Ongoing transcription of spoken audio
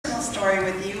story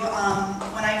with you.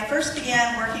 When I first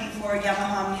began working for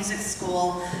Yamaha Music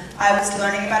School, I was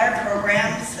learning about our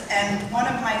programs, and one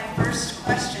of my first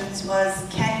questions was,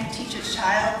 can you teach a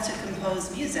child to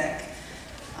compose music?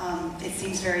 It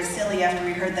seems very silly after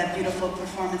we heard that beautiful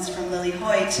performance from Lily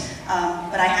Hoyt,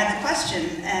 but I had the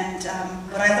question, and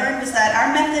what I learned was that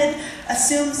our method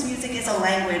assumes music is a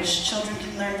language children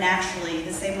can learn naturally,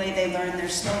 the same way they learn their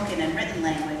spoken and written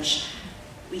language.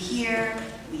 We hear,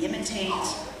 we imitate,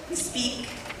 we speak,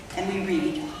 and we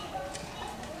read.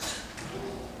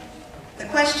 The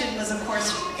question was, of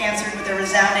course, answered with a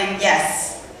resounding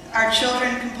yes. Our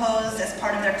children compose as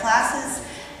part of their classes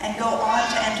and go on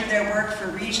to enter their work for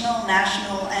regional,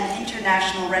 national, and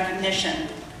international recognition.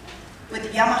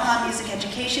 With Yamaha Music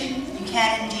Education, you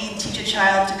can indeed teach a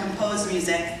child to compose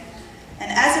music.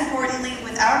 And as importantly,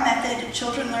 with our method,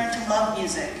 children learn to love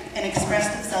music and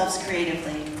express themselves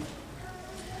creatively.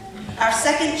 Our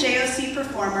second JOC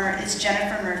performer is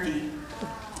Jennifer Murphy.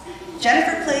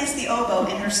 Jennifer plays the oboe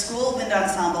in her school wind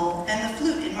ensemble and the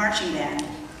flute in marching band.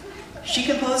 She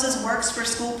composes works for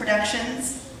school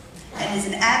productions and is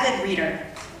an avid reader.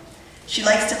 She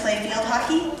likes to play field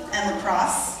hockey and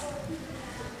lacrosse,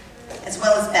 as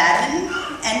well as badminton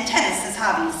and tennis as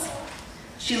hobbies.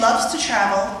 She loves to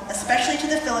travel, especially to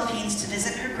the Philippines, to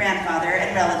visit her grandfather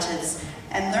and relatives,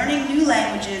 and learning new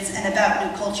languages and about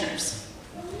new cultures.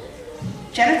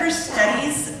 Jennifer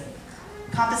studies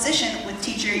composition with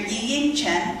teacher Yi-Ying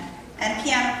Chen and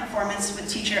piano performance with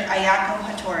teacher Ayako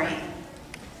Hattori.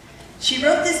 She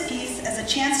wrote this piece as a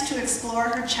chance to explore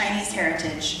her Chinese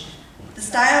heritage. The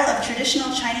style of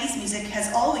traditional Chinese music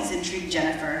has always intrigued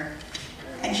Jennifer,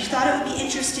 and she thought it would be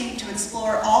interesting to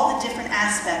explore all the different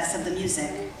aspects of the music.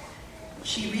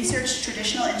 She researched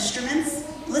traditional instruments,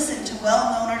 listened to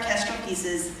well-known orchestral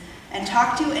pieces, and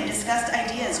talked to and discussed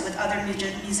ideas with other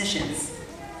musicians.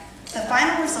 The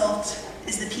final result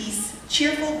is the piece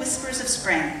Cheerful Whispers of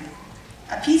Spring,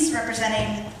 a piece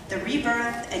representing the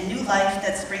rebirth and new life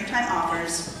that springtime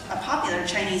offers, a popular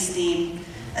Chinese theme,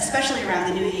 especially around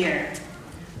the new year.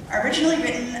 Originally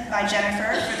written by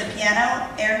Jennifer for the piano,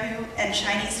 erhu, and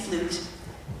Chinese flute,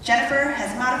 Jennifer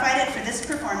has modified it for this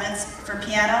performance for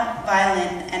piano,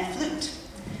 violin, and flute.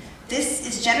 This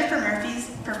is Jennifer Murphy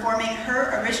performing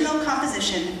her original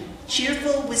composition,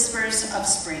 Cheerful Whispers of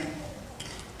Spring.